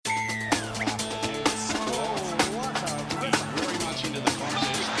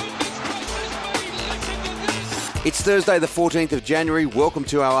It's Thursday the 14th of January. Welcome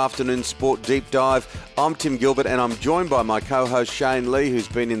to our afternoon sport deep dive. I'm Tim Gilbert and I'm joined by my co-host Shane Lee, who's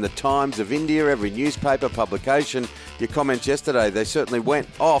been in the Times of India, every newspaper publication. Your comments yesterday, they certainly went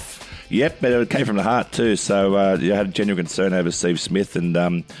off. Yep, but it came from the heart too. So you had a genuine concern over Steve Smith,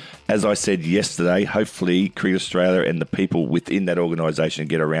 and as I said yesterday, hopefully Cricket Australia and the people within that organisation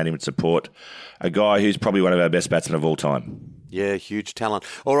get around him and support a guy who's probably one of our best batsmen of all time. Yeah, huge talent.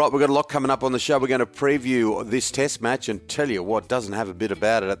 All right, we've got a lot coming up on the show. We're going to preview this test match and tell you what doesn't have a bit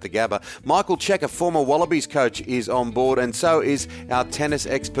about it at the Gabba. Michael Cheika, former Wallabies coach, is on board, and so is our tennis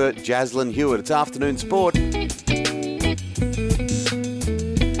expert, Jaslyn Hewitt. It's afternoon sport.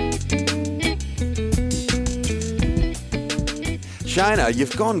 Shana,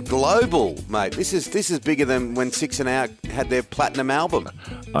 you've gone global, mate. This is bigger than when Six and Out had their platinum album.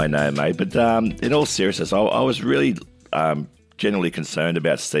 I know, mate, but in all seriousness, I was really generally concerned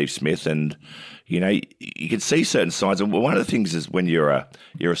about Steve Smith, and you know, you can see certain signs. And one of the things is when you're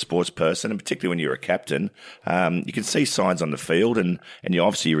a sports person, and particularly when you're a captain, you can see signs on the field, and you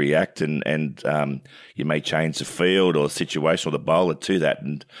obviously react, and you may change the field or the situation or the bowler to that.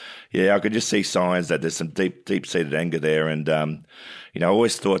 And yeah, I could just see signs that there's some deep-seated anger there, and you know, I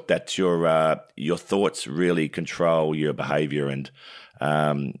always thought that your thoughts really control your behaviour, and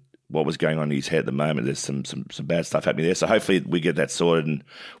what was going on in his head at the moment, there's some bad stuff happening there. So hopefully we get that sorted and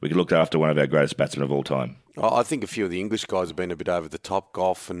we can look after one of our greatest batsmen of all time. I think a few of the English guys have been a bit over the top,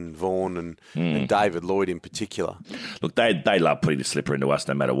 Goff and Vaughan and David Lloyd in particular. Look, they love putting the slipper into us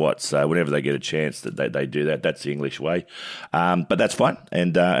no matter what. So whenever they get a chance, they do that. That's the English way. But that's fine,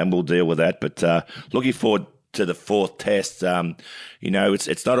 and we'll deal with that. But looking forward to the fourth test. You know,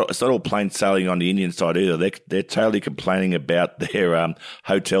 it's not all plain sailing on the Indian side either. They're totally complaining about their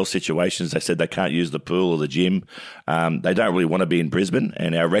hotel situations. They said they can't use the pool or the gym. They don't really want to be in Brisbane,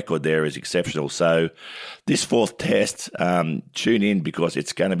 and our record there is exceptional. So this fourth test, tune in because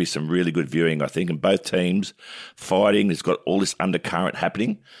it's going to be some really good viewing, I think, and both teams fighting. It's got all this undercurrent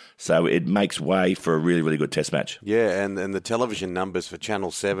happening. So it makes way for a really, really good test match. Yeah, and the television numbers for Channel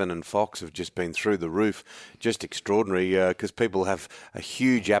 7 and Fox have just been through the roof. Just extraordinary because people have a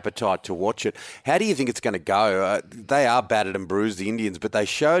huge appetite to watch it. How do you think it's going to go? They are battered and bruised, the Indians, but they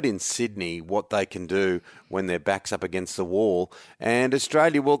showed in Sydney what they can do when their back's up against the wall. And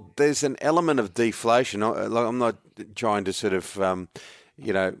Australia, well, there's an element of deflation. I'm not trying to sort of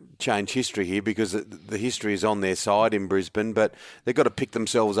change history here because the history is on their side in Brisbane, but they've got to pick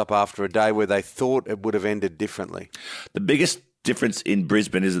themselves up after a day where they thought it would have ended differently. The biggest difference in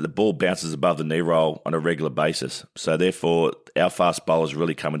Brisbane is that the ball bounces above the knee roll on a regular basis. So therefore, our fast bowlers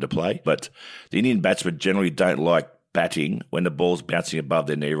really come into play. But the Indian batsmen generally don't like batting when the ball's bouncing above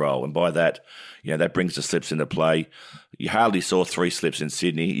their knee roll. And by that, you know, that brings the slips into play. You hardly saw 3 slips in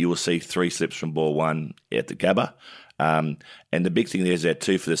Sydney. You will see 3 slips from ball 1 at the Gabba. And the big thing there is that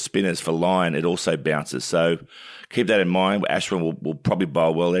too for the spinners, for Lyon, it also bounces. So keep that in mind. Ashwin will probably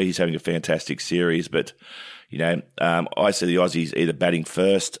bowl well there. He's having a fantastic series. But, you know, I see the Aussies either batting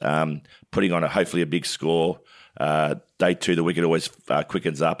first, putting on hopefully a big score. Day 2, the wicket always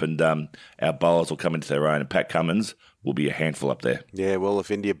quickens up and our bowlers will come into their own. And Pat Cummins will be a handful up there. Yeah, well, if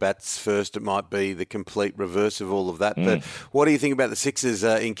India bats first, it might be the complete reverse of all of that. But what do you think about the Sixers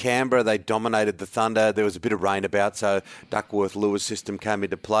in Canberra? They dominated the Thunder. There was a bit of rain about, so Duckworth-Lewis system came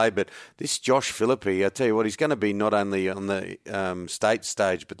into play. But this Josh Philippe, I tell you what, he's going to be not only on the state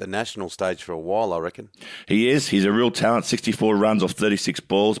stage, but the national stage for a while, I reckon. He is. He's a real talent, 64 runs off 36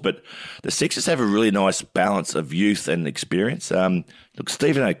 balls. But the Sixers have a really nice balance of youth and experience. Look,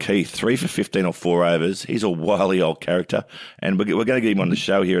 Stephen O'Keefe, 3 for 15 or 4 overs. He's a wily old character, and we're going to get him on the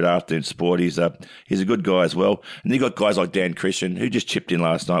show here at Afternoon Sport. He's a good guy as well. And you got guys like Dan Christian, who just chipped in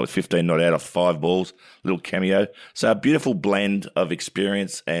last night with 15 not out of 5 balls, little cameo. So a beautiful blend of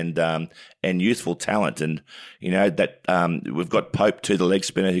experience and youthful talent. And you know that we've got Pope too, the leg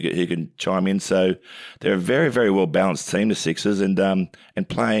spinner, who can chime in. So they're a very, very well balanced team, the Sixers, and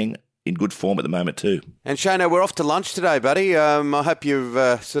playing in good form at the moment too. And Shano, we're off to lunch today, buddy. I hope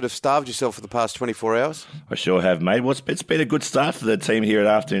you've sort of starved yourself for the past 24 hours. I sure have, mate. Well, it's been a good start for the team here at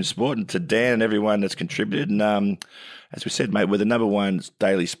Afternoon Sport, and to Dan and everyone that's contributed. And as we said, mate, we're the number 1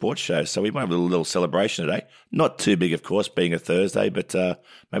 daily sports show, so we might have a little celebration today. Not too big, of course, being a Thursday, but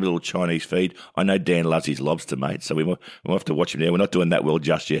maybe a little Chinese feed. I know Dan loves his lobster, mate, so we'll have to watch him there. We're not doing that well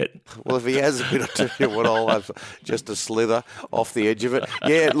just yet. Well, if he has a bit, I'll tell you what, I'll have just a slither off the edge of it.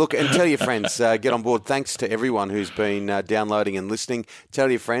 Yeah, look, and tell your friends, get on board. Thanks to everyone who's been downloading and listening. Tell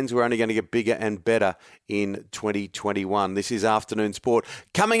your friends we're only going to get bigger and better in 2021. This is Afternoon Sport.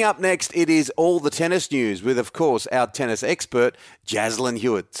 Coming up next, it is all the tennis news with, of course, our tennis expert, Jaslyn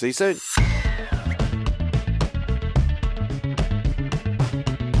Hewitt. See you soon.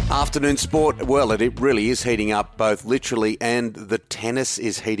 Afternoon sport, well, it really is heating up, both literally and the tennis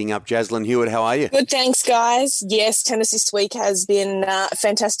is heating up. Jaslyn Hewitt, how are you? Good, thanks, guys. Yes, tennis this week has been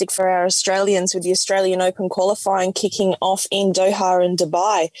fantastic for our Australians, with the Australian Open qualifying kicking off in Doha and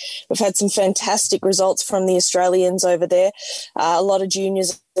Dubai. We've had some fantastic results from the Australians over there. A lot of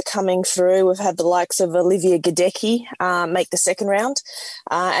juniors are coming through. We've had the likes of Olivia Gadecki make the second round.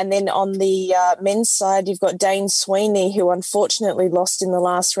 And then on the men's side, you've got Dane Sweeney, who unfortunately lost in the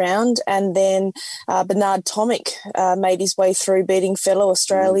last round. And then Bernard Tomic made his way through, beating fellow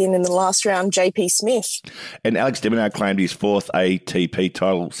Australian in the last round, JP Smith. And Alex de Minaur claimed his fourth ATP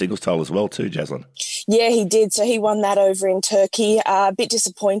title, singles title as well too, Jaslyn. Yeah, he did. So he won that over in Turkey. A bit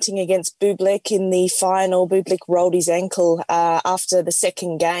disappointing against Bublik in the final. Bublik rolled his ankle after the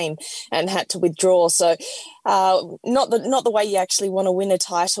second game and had to withdraw. So not the way you actually want to win a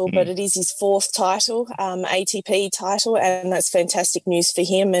title, but it is his fourth title, ATP title, and that's fantastic news for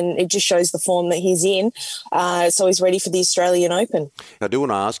him, and it just shows the form that he's in. So he's ready for the Australian Open. I do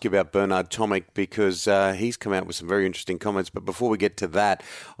want to ask you about Bernard Tomic, because he's come out with some very interesting comments. But before we get to that,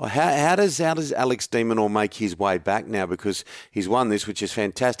 how does Alex de Minaur make his way back now? Because he's won this, which is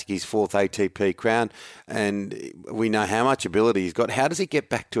fantastic, his fourth ATP crown, and we know how much ability he's got. How does he get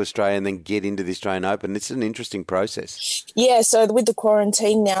back to Australia and then get into the Australian Open? It's an interesting process. Yeah, so with the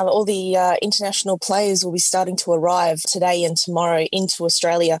quarantine now, all the international players will be starting to arrive today and tomorrow into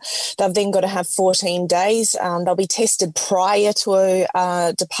Australia. They've then got to have 14 days. They'll be tested prior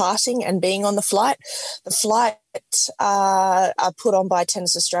to departing and being on the flight. The flight are put on by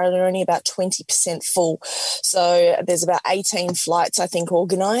Tennis Australia are only about 20% full. So there's about 18 flights, I think,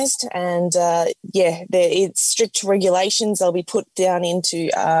 organised. And, it's strict regulations. They'll be put down into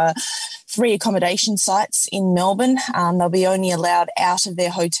free accommodation sites in Melbourne. They'll be only allowed out of their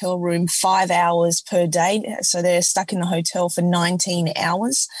hotel room 5 hours per day. So they're stuck in the hotel for 19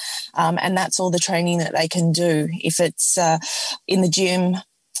 hours. And that's all the training that they can do. If it's in the gym,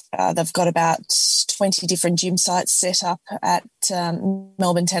 they've got about 20 different gym sites set up at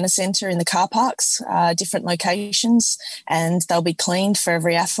Melbourne Tennis Centre in the car parks, different locations, and they'll be cleaned for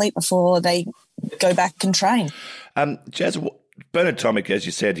every athlete before they go back and train. Jazz, Bernard Tomic, as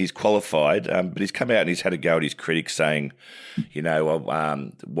you said, he's qualified, but he's come out and he's had a go at his critics saying,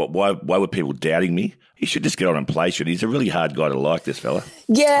 why were people doubting me? He should just get on and play, should he? He's a really hard guy to like, this fella.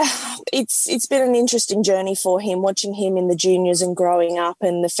 Yeah, it's been an interesting journey for him, watching him in the juniors and growing up,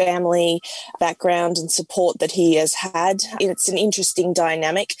 and the family background and support that he has had. It's an interesting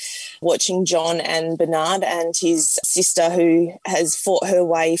dynamic watching John and Bernard and his sister, who has fought her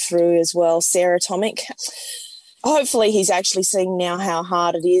way through as well, Sarah Tomic. Hopefully he's actually seeing now how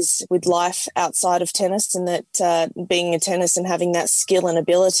hard it is with life outside of tennis, and that being a tennis and having that skill and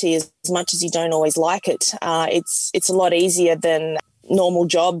ability, as much as you don't always like it, it's a lot easier than normal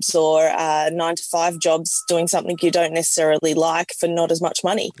jobs or 9-to-5 jobs doing something you don't necessarily like for not as much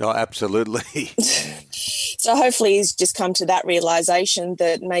money. Oh, absolutely. So hopefully he's just come to that realisation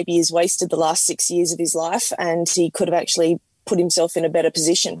that maybe he's wasted the last 6 years of his life and he could have actually put himself in a better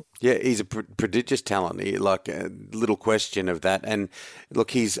position. Yeah, he's a prodigious talent, little question of that. And look,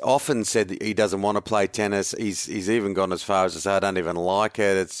 he's often said that he doesn't want to play tennis. He's even gone as far as to say, I don't even like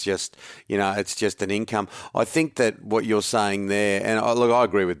it. It's just, it's just an income. I think that what you're saying there, and I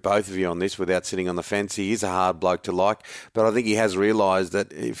agree with both of you on this without sitting on the fence. He is a hard bloke to like, but I think he has realised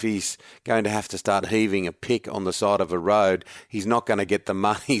that if he's going to have to start heaving a pick on the side of a road, he's not going to get the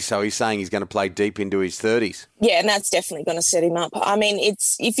money. So he's saying he's going to play deep into his 30s. Yeah, and that's definitely going to set him up. I mean,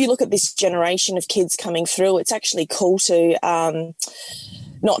 if you look at this generation of kids coming through, it's actually cool to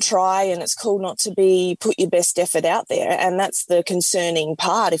not try, and it's cool not to put your best effort out there. And that's the concerning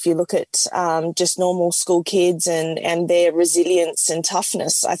part. If you look at just normal school kids and their resilience and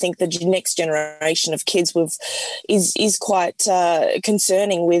toughness, I think the next generation of kids is quite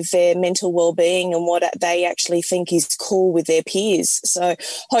concerning with their mental well-being and what they actually think is cool with their peers. So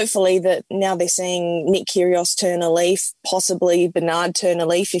hopefully that now they're seeing Nick Kyrgios turn a leaf, possibly Bernard turn a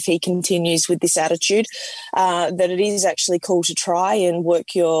leaf if he continues with this attitude, that it is actually cool to try and work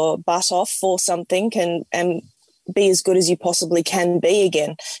your butt off for something and be as good as you possibly can be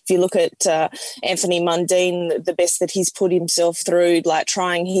again. If you look at Anthony Mundine, the best that he's put himself through, like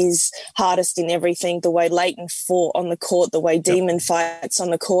trying his hardest in everything, the way Leighton fought on the court, the way Demon fights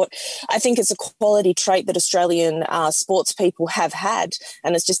on the court, I think it's a quality trait that Australian sports people have had,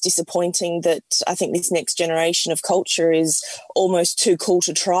 and it's just disappointing that I think this next generation of culture is almost too cool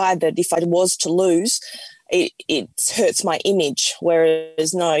to try, that if I was to lose, it hurts my image.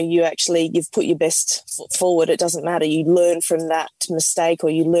 Whereas no, you've put your best foot forward. It doesn't matter. You learn from that mistake or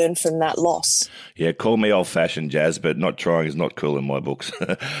you learn from that loss. Yeah, call me old-fashioned, Jazz, but not trying is not cool in my books.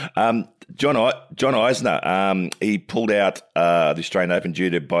 John Isner, he pulled out the Australian Open due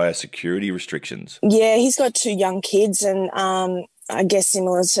to biosecurity restrictions. Yeah, he's got 2 young kids, and I guess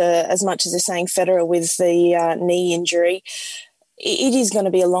similar to as much as they're saying Federer with the knee injury, it is going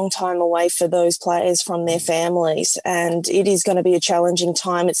to be a long time away for those players from their families, and it is going to be a challenging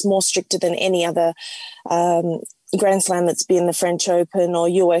time. It's more stricter than any other Grand Slam that's been the French Open or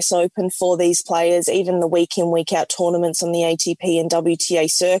US Open for these players. Even the week in, week out tournaments on the ATP and WTA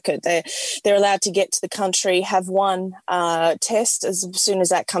circuit, they're allowed to get to the country, have one test. As soon as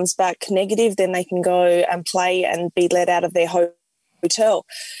that comes back negative, then they can go and play and be let out of their hotel.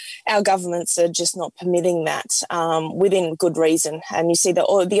 Our governments are just not permitting that within good reason. And you see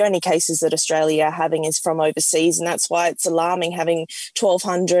that the only cases that Australia are having is from overseas, and that's why it's alarming having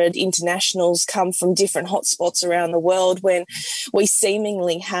 1,200 internationals come from different hotspots around the world when we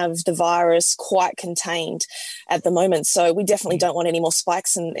seemingly have the virus quite contained at the moment. So we definitely don't want any more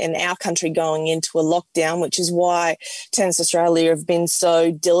spikes in our country going into a lockdown, which is why Tennis Australia have been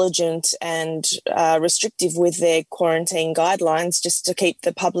so diligent and restrictive with their quarantine guidelines just to keep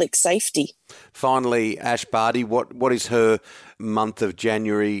the public safety. Finally, Ash Barty, what is her month of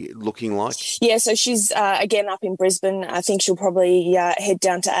January looking like? Yeah, so she's again up in Brisbane. I think she'll probably head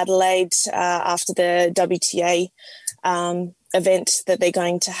down to Adelaide after the WTA event that they're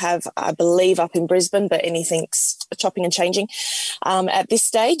going to have, I believe, up in Brisbane, but anything's chopping and changing at this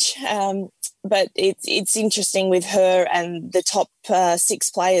stage. But it's interesting with her and the top 6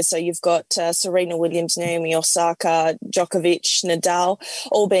 players. So you've got Serena Williams, Naomi Osaka, Djokovic, Nadal,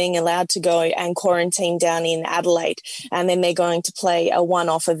 all being allowed to go and quarantine down in Adelaide. And then they're going to play a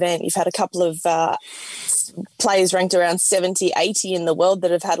one-off event. You've had a couple of players ranked around 70, 80 in the world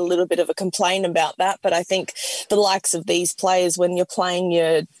that have had a little bit of a complaint about that. But I think the likes of these players, when you're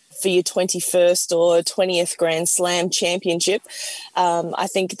playing for your 21st or 20th Grand Slam championship, I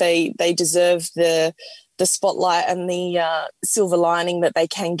think they deserve the spotlight and the silver lining that they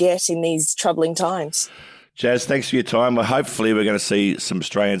can get in these troubling times. Jazz, thanks for your time. Hopefully we're going to see some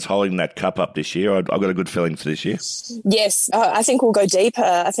Australians holding that cup up this year. I've got a good feeling for this year. Yes, I think we'll go deeper.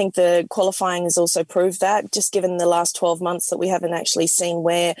 I think the qualifying has also proved that, just given the last 12 months that we haven't actually seen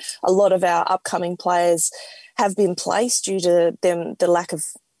where a lot of our upcoming players have been placed due to the lack of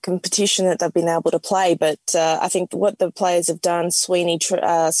competition that they've been able to play. But I think what the players have done, Sweeney,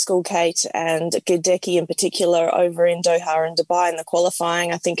 Schoolkate and Gadecki in particular over in Doha and Dubai in the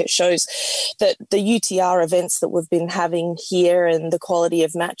qualifying, I think it shows that the UTR events that we've been having here and the quality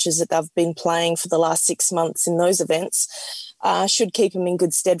of matches that they've been playing for the last 6 months in those events should keep them in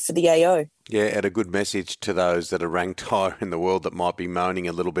good stead for the AO. Yeah, and a good message to those that are ranked higher in the world that might be moaning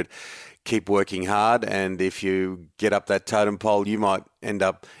a little bit. Keep working hard, and if you get up that totem pole, you might end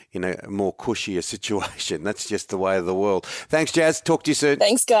up in a more cushier situation. That's just the way of the world. Thanks, Jazz. Talk to you soon.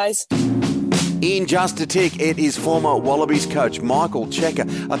 Thanks, guys. In just a tick, it is former Wallabies coach Michael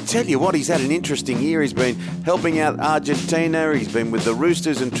Cheika. I'll tell you what, he's had an interesting year. He's been helping out Argentina. He's been with the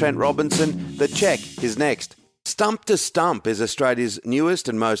Roosters and Trent Robinson. The Czech is next. Stump to Stump is Australia's newest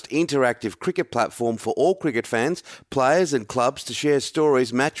and most interactive cricket platform for all cricket fans, players and clubs to share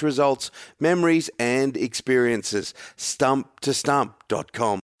stories, match results, memories and experiences.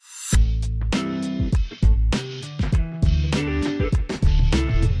 StumpToStump.com.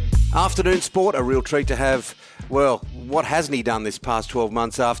 Afternoon sport, a real treat to have. Well, what hasn't he done this past 12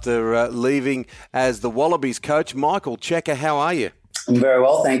 months after leaving as the Wallabies coach? Michael Cheika, how are you? I'm very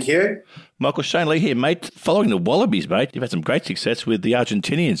well, thank you. Michael, Shane Lee here, mate. Following the Wallabies, mate, you've had some great success with the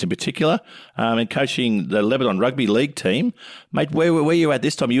Argentinians in particular, and coaching the Lebanon Rugby League team. Mate, where were you at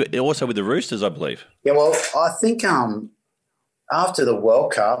this time? You were also with the Roosters, I believe. Yeah, well, I think after the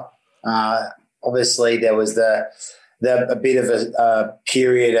World Cup, obviously there was a bit of a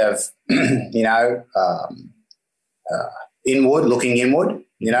period of, looking inward.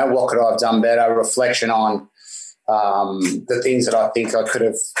 You know, what could I have done better? Reflection on the things that I think I could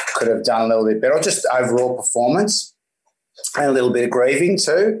have done a little bit better, just overall performance, and a little bit of grieving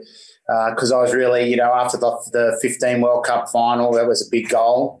too, because I was really, after the 15 World Cup final, that was a big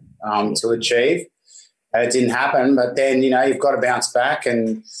goal to achieve, and it didn't happen. But then, you've got to bounce back,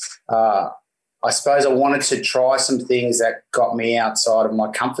 and I suppose I wanted to try some things that got me outside of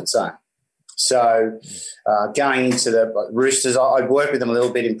my comfort zone. So going into the Roosters, I'd worked with them a little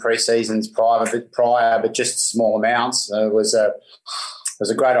bit in pre-seasons prior, but just small amounts. It was a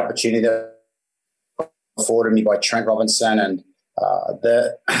great opportunity that afforded me by Trent Robinson and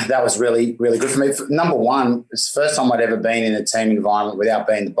that was really, really good for me. Number one, it's the first time I'd ever been in a team environment without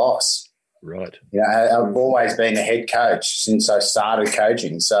being the boss. Right. You know, I've always been a head coach since I started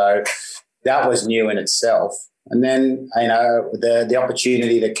coaching. So that was new in itself. And then, you know, the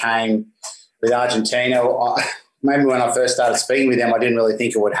opportunity that came with Argentina, maybe when I first started speaking with them, I didn't really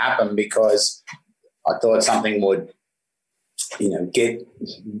think it would happen because I thought something would, you know,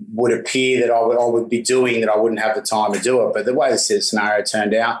 would appear that I would be doing that I wouldn't have the time to do it. But the way the scenario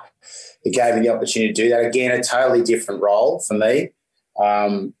turned out, it gave me the opportunity to do that. Again, a totally different role for me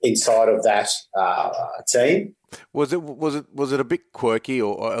inside of that team. Was it a bit quirky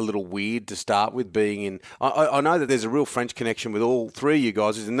or a little weird to start with being in? I know that there's a real French connection with all three of you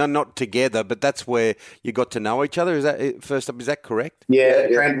guys, and they're not together, but that's where you got to know each other. Is that first up? Is that correct? Yeah,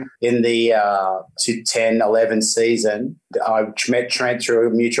 Trent, in the 2010-11 season, I met Trent through a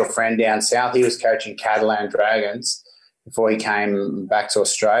mutual friend down south. He was coaching Catalan Dragons before he came back to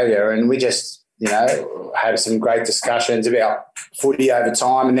Australia, and we just, you know, had some great discussions about footy over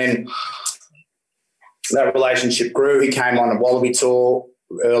time, and then that relationship grew. He came on a Wallaby tour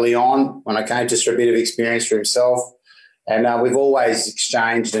early on when I came, just for a bit of experience for himself. And we've always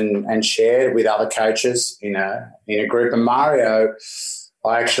exchanged and shared with other coaches in a group. And Mario,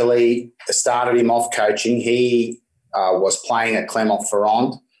 I actually started him off coaching. He was playing at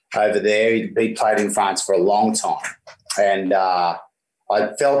Clermont-Ferrand over there. He played in France for a long time. And I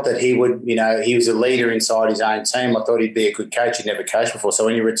felt that he would, you know, he was a leader inside his own team. I thought he'd be a good coach. He'd never coached before. So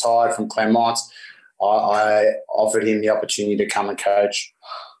when he retired from Clermont, I offered him the opportunity to come and coach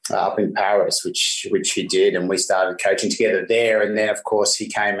up in Paris, which he did, and we started coaching together there. And then, of course, he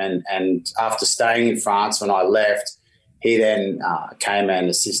came in, and after staying in France when I left, he then came and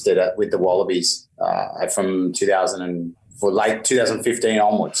assisted with the Wallabies from late 2015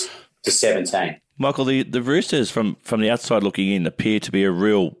 onwards to 17. Michael, the Roosters, from the outside looking in, appear to be a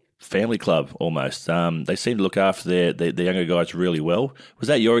real family club almost. They seem to look after their younger guys really well. Was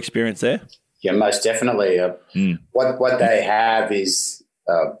that your experience there? Yeah, most definitely. What they have is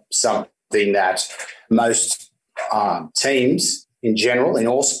something that most teams in general, in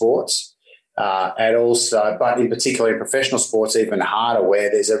all sports, and also, but in particular in professional sports, even harder, where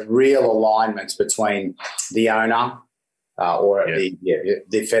there's a real alignment between the owner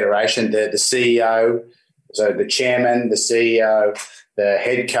the federation, the CEO, so the chairman, the CEO, the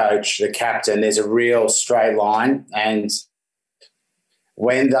head coach, the captain. There's a real straight line, and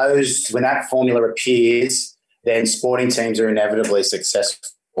when that formula appears, then sporting teams are inevitably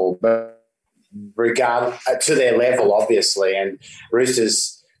successful, but to their level, obviously. And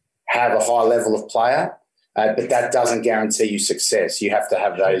Roosters have a high level of player, but that doesn't guarantee you success. You have to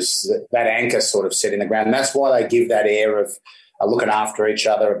have that anchor sort of set in the ground. And that's why they give that air of looking after each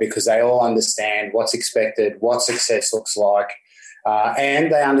other, because they all understand what's expected, what success looks like,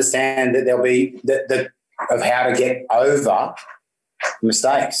 and they understand that there'll be of how to get over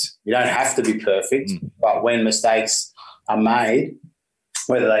mistakes. You don't have to be perfect, but when mistakes are made,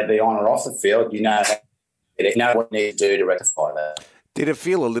 whether they be on or off the field, you know what you need to do to rectify that. Did it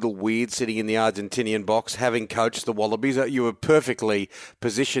feel a little weird sitting in the Argentinian box, having coached the Wallabies? You were perfectly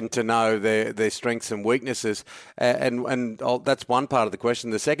positioned to know their strengths and weaknesses, and that's one part of the question.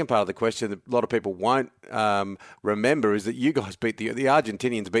 The second part of the question that a lot of people won't remember is that you guys beat the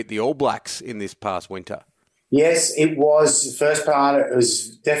Argentinians beat the All Blacks in this past winter. Yes, it was. The first part, it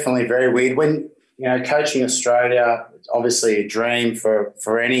was definitely very weird. When, you know, coaching Australia, it's obviously a dream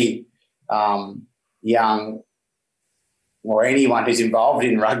for any young or anyone who's involved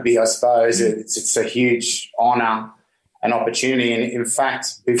in rugby, I suppose. It's a huge honour and opportunity. And in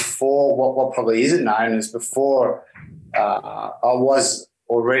fact, before what probably isn't known is before I was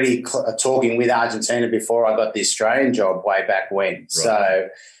already talking with Argentina before I got the Australian job way back when. Right. So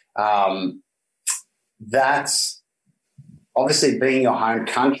that's obviously being your home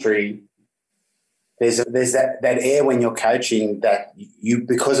country. There's that air when you're coaching that you,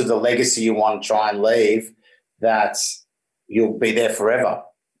 because of the legacy you want to try and leave, that you'll be there forever.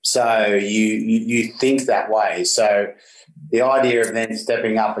 So you think that way. So the idea of then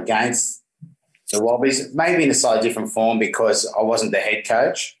stepping up against the Wallabies, maybe in a slightly different form because I wasn't the head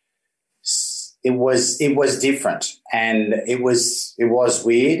coach, it was different, and it was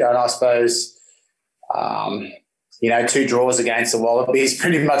weird. And I suppose, 2 draws against the Wallabies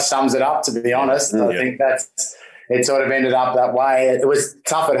pretty much sums it up, to be honest. I think it sort of ended up that way. It was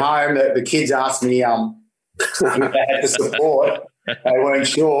tough at home. The kids asked me if they had the support. They weren't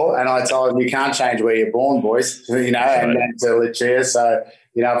sure, and I told them, you can't change where you're born, boys, and then to Lucia. So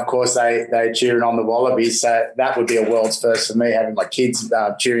of course, they cheering on the Wallabies. So that would be a world's first for me, having my kids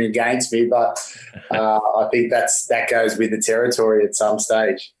cheering against me. But I think that goes with the territory at some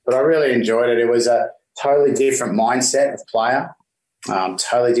stage. But I really enjoyed it. It was a totally different mindset of player,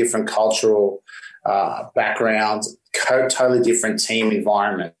 totally different cultural background, totally different team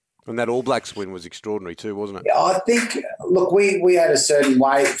environment. And that All Blacks win was extraordinary too, wasn't it? Yeah, I think, look, we had a certain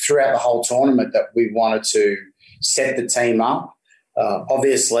way throughout the whole tournament that we wanted to set the team up.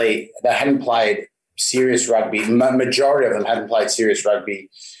 Obviously, they hadn't played serious rugby. Majority of them hadn't played serious rugby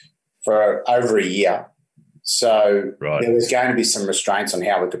for over a year. So There was going to be some restraints on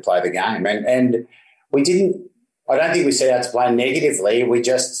how we could play the game. And we didn't – I don't think we set out to play negatively. We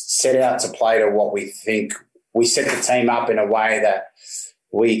just set out to play to what we think. We set the team up in a way that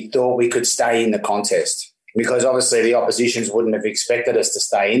we thought we could stay in the contest, because obviously the oppositions wouldn't have expected us to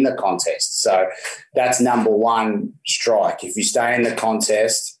stay in the contest. So that's number one strike. If you stay in the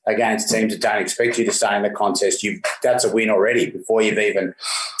contest against teams that don't expect you to stay in the contest, that's a win already before you've even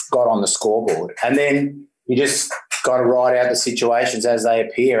got on the scoreboard. And then you just got to ride out the situations as they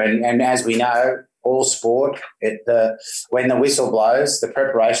appear. And as we know, all sport, when the whistle blows, the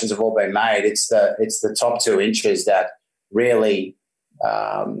preparations have all been made. It's the top 2 inches that really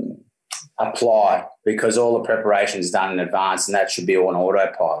apply, because all the preparation is done in advance, and that should be on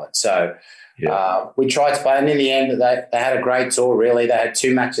autopilot. So we tried to play, and in the end, they had a great tour, really. They had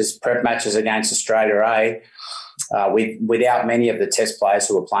 2 prep matches against Australia A, without many of the test players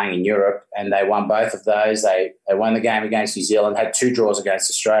who were playing in Europe, and they won both of those. They won the game against New Zealand, had 2 draws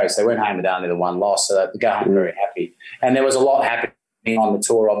against Australia, so they went home with only the 1 loss, so they go home very happy. And there was a lot happening on the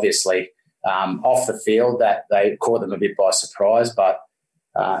tour, obviously, off the field that they caught them a bit by surprise, but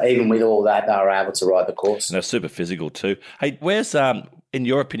even with all that, they were able to ride the course. And they're super physical too. Hey, where's, in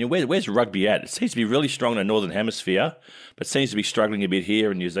your opinion, where's rugby at? It seems to be really strong in the Northern Hemisphere, but seems to be struggling a bit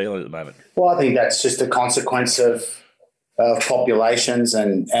here in New Zealand at the moment. Well, I think that's just a consequence of populations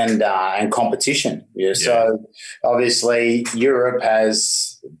and competition. Yeah. So obviously Europe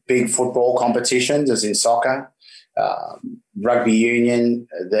has big football competitions, as in soccer. Rugby union,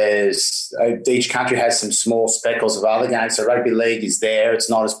 each country has some small speckles of other games. So rugby league is there. It's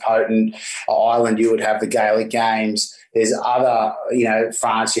not as potent. Ireland, you would have the Gaelic games. There's other,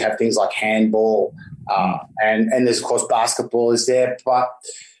 France, you have things like handball, and there's, of course, basketball is there. But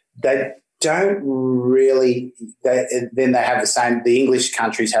they don't really then they have the same – the English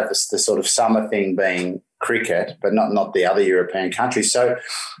countries have the sort of summer thing being cricket, but not the other European countries. So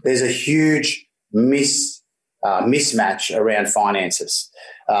there's a huge mismatch around finances,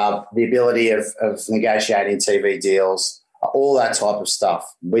 the ability of negotiating TV deals, all that type of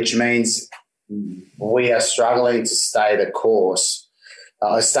stuff, which means we are struggling to stay the course,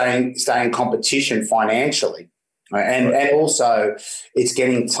 stay in competition financially. And also it's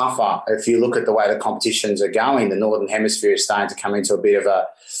getting tougher. If you look at the way the competitions are going, the Northern Hemisphere is starting to come into a bit of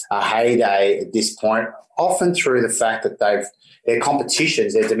a heyday at this point, often through the fact that their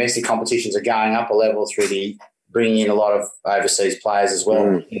competitions, their domestic competitions are going up a level through bringing in a lot of overseas players as well,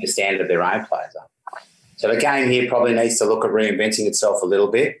 in the standard of their own players up. So the game here probably needs to look at reinventing itself a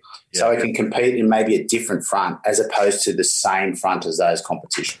little bit, so it can compete in maybe a different front as opposed to the same front as those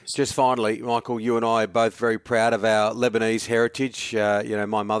competitions. Just finally, Michael, you and I are both very proud of our Lebanese heritage.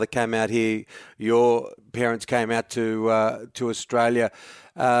 My mother came out here, your parents came out to Australia,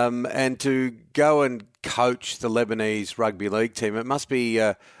 and to go and coach the Lebanese rugby league team, it must be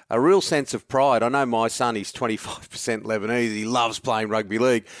a real sense of pride. I know my son, he's 25% Lebanese. He loves playing rugby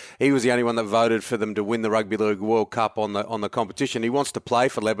league. He was the only one that voted for them to win the Rugby League World Cup on the competition. He wants to play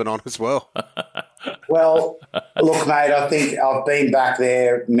for Lebanon as well. Well, look, mate, I think I've been back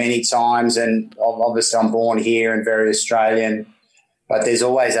there many times, and obviously I'm born here and very Australian, but there's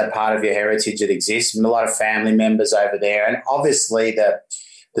always that part of your heritage that exists, and a lot of family members over there. And obviously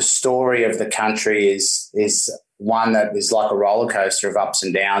the story of the country is one that is like a roller coaster of ups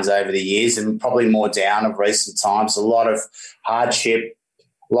and downs over the years, and probably more down of recent times. A lot of hardship,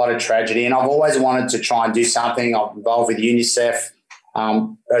 a lot of tragedy. And I've always wanted to try and do something. I'm involved with UNICEF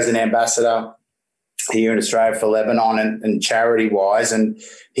as an ambassador here in Australia for Lebanon and charity-wise. And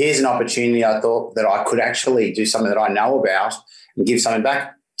here's an opportunity I thought that I could actually do something that I know about and give something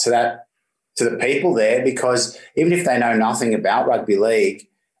back to the people there, because even if they know nothing about rugby league,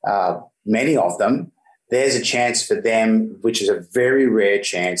 many of them, there's a chance for them, which is a very rare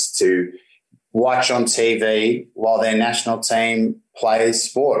chance, to watch on TV while their national team plays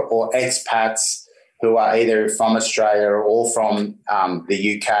sport, or expats who are either from Australia or from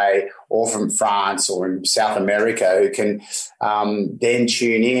the UK or from France or in South America, who can then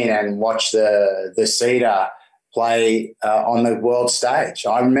tune in and watch the Cedar play on the world stage.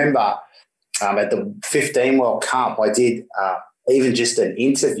 I remember at the 15 World Cup, I did even just an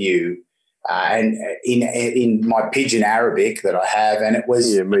interview and in my pidgin Arabic that I have, and it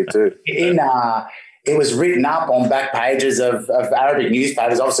was me too. It was written up on back pages of Arabic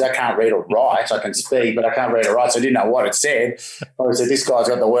newspapers. Obviously, I can't read or write. I can speak, but I can't read or write, so I didn't know what it said. Obviously, this guy's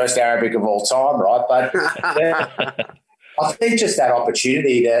got the worst Arabic of all time, right? But I think just that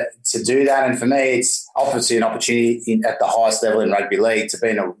opportunity to do that, and for me, it's obviously an opportunity at the highest level in rugby league to be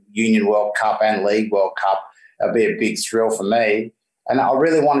in a Union World Cup and League World Cup. That'd be a big thrill for me. And I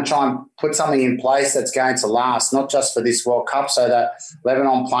really want to try and put something in place that's going to last, not just for this World Cup, so that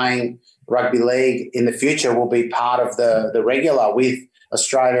Lebanon playing rugby league in the future will be part of the regular with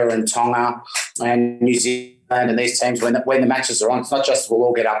Australia and Tonga and New Zealand and these teams when the matches are on. It's not just we'll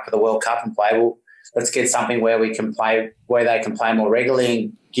all get up for the World Cup and play. Let's get something where we can play, where they can play more regularly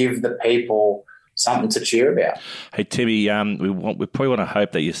and give the people something to cheer about. Hey, Timmy, we probably want to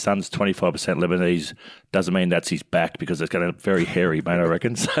hope that your son's 25% Lebanese. Doesn't mean that's his back, because it's going to be very hairy, mate, I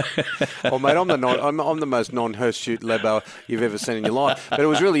reckon. Well, mate, I'm the most non-hirsute Lebo you've ever seen in your life. But it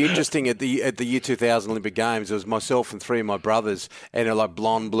was really interesting at the year 2000 Olympic Games. It was myself and three of my brothers, and they're like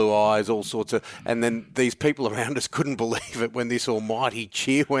blonde, blue eyes, all sorts of. And then these people around us couldn't believe it when this almighty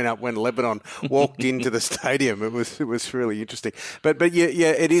cheer went up when Lebanon walked into the stadium. It was really interesting. But yeah,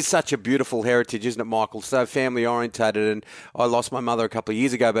 it is such a beautiful heritage, isn't it, Michael? So family orientated. And I lost my mother a couple of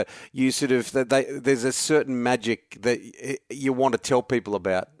years ago, but you sort of there's a certain magic that you want to tell people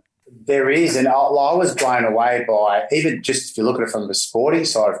about. There is, and I was blown away by, even just if you look at it from the sporting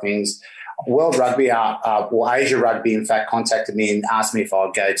side of things, World Rugby, Asia Rugby, in fact, contacted me and asked me if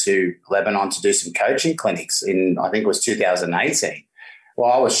I'd go to Lebanon to do some coaching clinics in, I think it was 2018.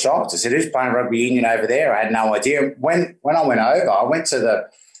 Well, I was shocked. I said, who's playing rugby union over there? I had no idea. When I went over, I went to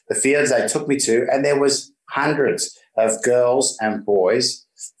the fields they took me to, and there was hundreds of girls and boys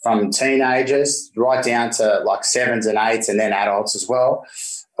from teenagers right down to like 7s and 8s and then adults as well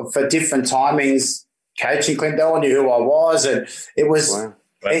for different timings, coaching clinic. They all knew who I was, and it was wow.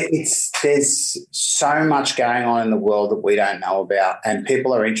 There's so much going on in the world that we don't know about, and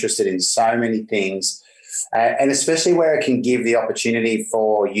people are interested in so many things, and especially where it can give the opportunity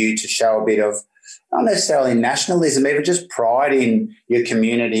for you to show a bit of not necessarily nationalism, even just pride in your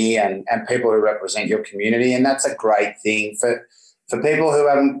community and people who represent your community, and that's a great thing for people who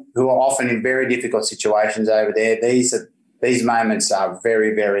are often in very difficult situations over there. These moments are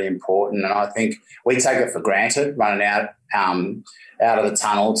very, very important, and I think we take it for granted running out of the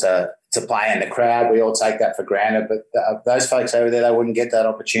tunnel to play in the crowd. We all take that for granted, but those folks over there, they wouldn't get that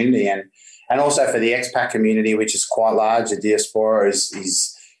opportunity. And also for the expat community, which is quite large, the diaspora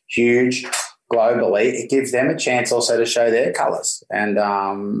is huge globally. It gives them a chance also to show their colours, and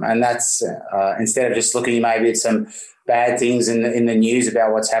that's instead of just looking maybe at some bad things in the news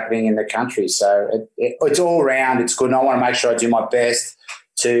about what's happening in the country. So it's all round. It's good, and I want to make sure I do my best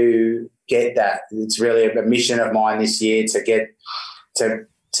to get that. It's really a mission of mine this year to give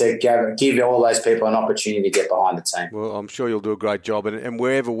all those people an opportunity to get behind the team. Well, I'm sure you'll do a great job, and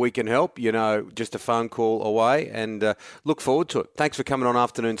wherever we can help, just a phone call away, and look forward to it. Thanks for coming on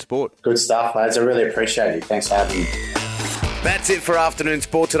Afternoon Sport. Good stuff, lads. I really appreciate it. Thanks for having me. That's it for Afternoon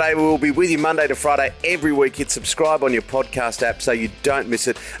Sport today. We will be with you Monday to Friday every week. Hit subscribe on your podcast app so you don't miss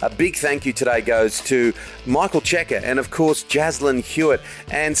it. A big thank you today goes to Michael Checker and, of course, Jaslyn Hewitt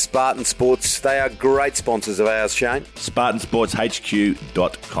and Spartan Sports. They are great sponsors of ours, Shane.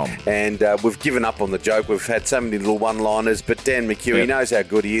 SpartanSportsHQ.com. And we've given up on the joke. We've had so many little one-liners, but Dan McHugh, He knows how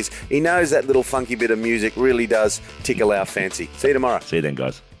good he is. He knows that little funky bit of music really does tickle our fancy. See you tomorrow. See you then,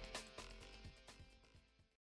 guys.